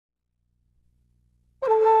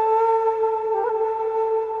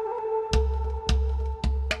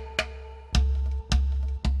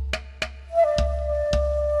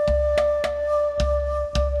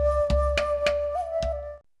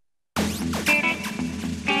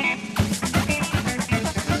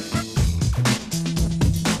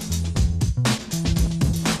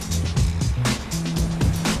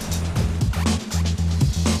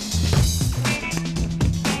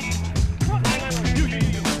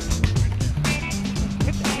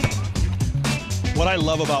I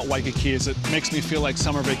love about Waikiki is it makes me feel like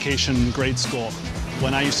summer vacation in grade school,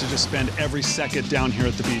 when I used to just spend every second down here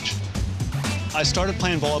at the beach. I started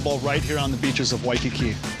playing volleyball right here on the beaches of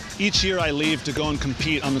Waikiki. Each year I leave to go and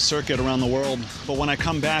compete on the circuit around the world, but when I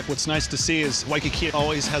come back, what's nice to see is Waikiki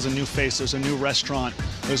always has a new face. There's a new restaurant,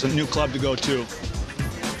 there's a new club to go to.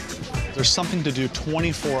 There's something to do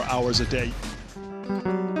 24 hours a day.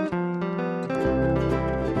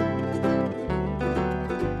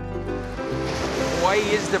 Hawaii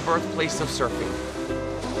is the birthplace of surfing.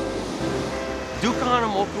 Duke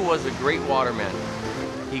Kahanamoku was a great waterman.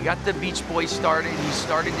 He got the Beach Boys started. He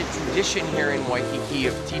started the tradition here in Waikiki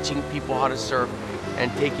of teaching people how to surf and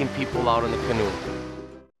taking people out in the canoe.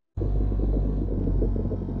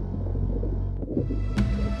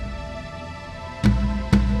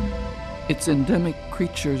 Its endemic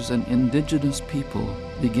creatures and indigenous people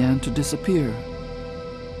began to disappear.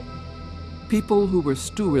 People who were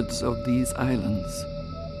stewards of these islands,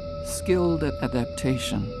 skilled at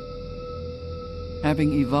adaptation,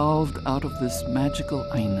 having evolved out of this magical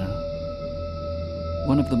aina,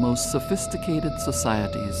 one of the most sophisticated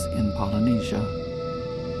societies in Polynesia,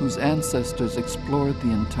 whose ancestors explored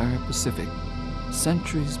the entire Pacific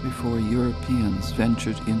centuries before Europeans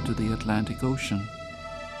ventured into the Atlantic Ocean.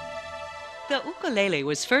 The ukulele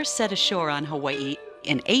was first set ashore on Hawaii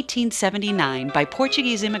in 1879 by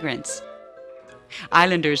Portuguese immigrants.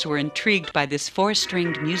 Islanders were intrigued by this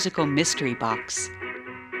four-stringed musical mystery box.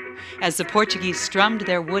 As the Portuguese strummed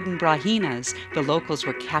their wooden brahinas, the locals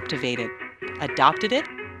were captivated, adopted it,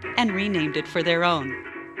 and renamed it for their own.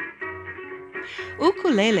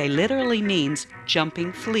 Ukulele literally means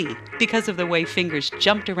jumping flea because of the way fingers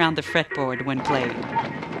jumped around the fretboard when played.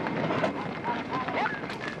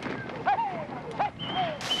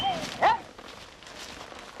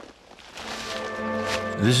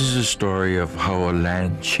 This is a story of how a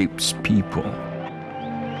land shapes people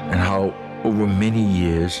and how over many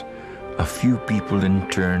years a few people in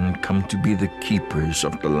turn come to be the keepers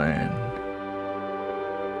of the land.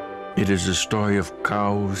 It is a story of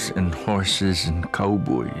cows and horses and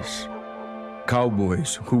cowboys.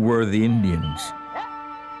 Cowboys who were the Indians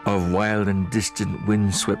of wild and distant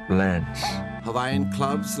windswept lands. Hawaiian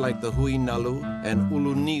clubs like the Hui Nalu and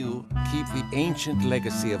Uluniu keep the ancient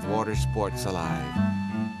legacy of water sports alive.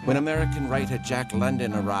 When American writer Jack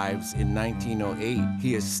London arrives in 1908,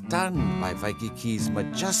 he is stunned by Waikiki's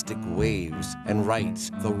majestic waves and writes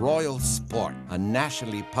The Royal Sport, a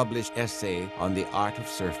nationally published essay on the art of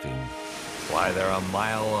surfing. Why, they're a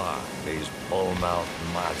mile long, these bull-mouthed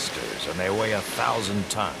monsters, and they weigh 1,000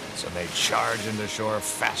 tons, and they charge into shore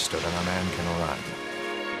faster than a man can run.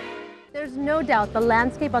 There's no doubt the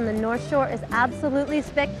landscape on the North Shore is absolutely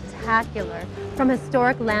spectacular. From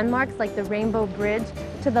historic landmarks like the Rainbow Bridge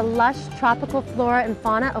to the lush tropical flora and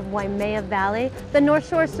fauna of Waimea Valley, the North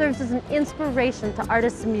Shore serves as an inspiration to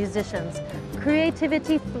artists and musicians.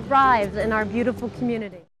 Creativity thrives in our beautiful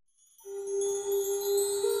community.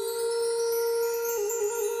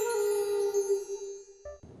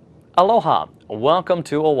 Aloha, welcome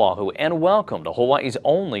to Oahu and welcome to Hawaii's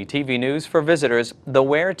only TV news for visitors, the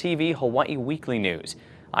WhereTV Hawaii Weekly News.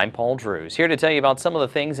 I'm Paul Drews, here to tell you about some of the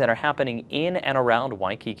things that are happening in and around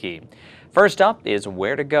Waikiki. First up is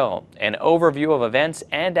Where to Go, an overview of events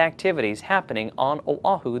and activities happening on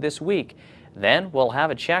Oahu this week. Then we'll have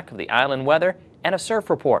a check of the island weather and a surf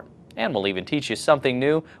report. And we'll even teach you something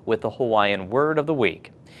new with the Hawaiian word of the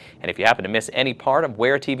week. And if you happen to miss any part of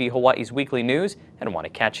WhereTV Hawaii's weekly news and want to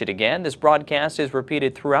catch it again, this broadcast is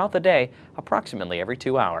repeated throughout the day, approximately every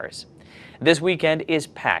 2 hours. This weekend is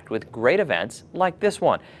packed with great events like this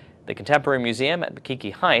one. The Contemporary Museum at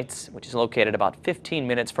Makiki Heights, which is located about 15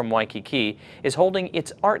 minutes from Waikiki, is holding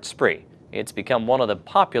its Art Spree. It's become one of the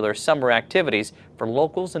popular summer activities for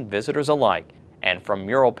locals and visitors alike. And from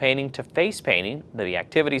mural painting to face painting, the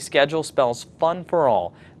activity schedule spells fun for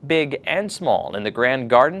all, big and small, in the grand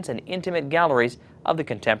gardens and intimate galleries of the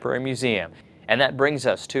Contemporary Museum. And that brings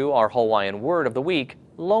us to our Hawaiian word of the week,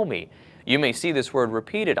 lomi. You may see this word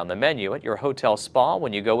repeated on the menu at your hotel spa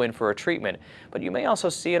when you go in for a treatment, but you may also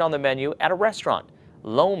see it on the menu at a restaurant.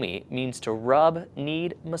 Lomi means to rub,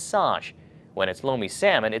 knead, massage. When it's lomi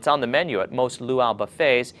salmon, it's on the menu at most luau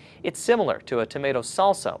buffets. It's similar to a tomato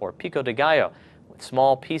salsa or pico de gallo, with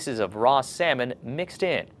small pieces of raw salmon mixed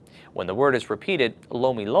in. When the word is repeated,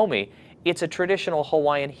 lomi lomi, it's a traditional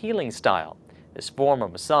Hawaiian healing style. This form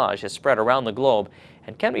of massage has spread around the globe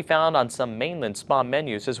and can be found on some mainland spa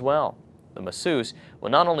menus as well. The masseuse will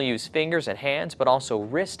not only use fingers and hands, but also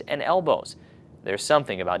wrist and elbows. There's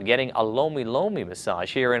something about getting a lomi lomi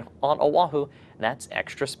massage here on Oahu that's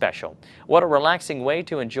extra special. What a relaxing way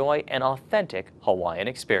to enjoy an authentic Hawaiian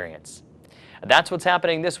experience. That's what's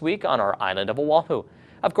happening this week on our island of Oahu.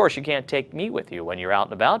 Of course, you can't take me with you when you're out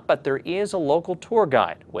and about, but there is a local tour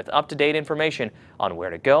guide with up-to-date information on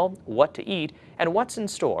where to go, what to eat, and what's in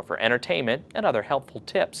store for entertainment and other helpful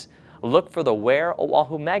tips. Look for the Where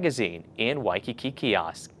Oahu magazine in Waikiki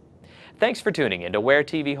kiosk. Thanks for tuning in to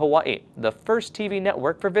WhereTV Hawaii, the first TV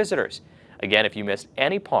network for visitors. Again, if you missed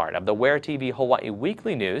any part of the WhereTV Hawaii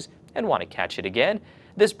weekly news and want to catch it again,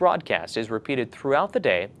 this broadcast is repeated throughout the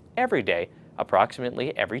day, every day,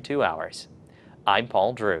 approximately every 2 hours. I'm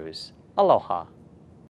Paul Drews. Aloha.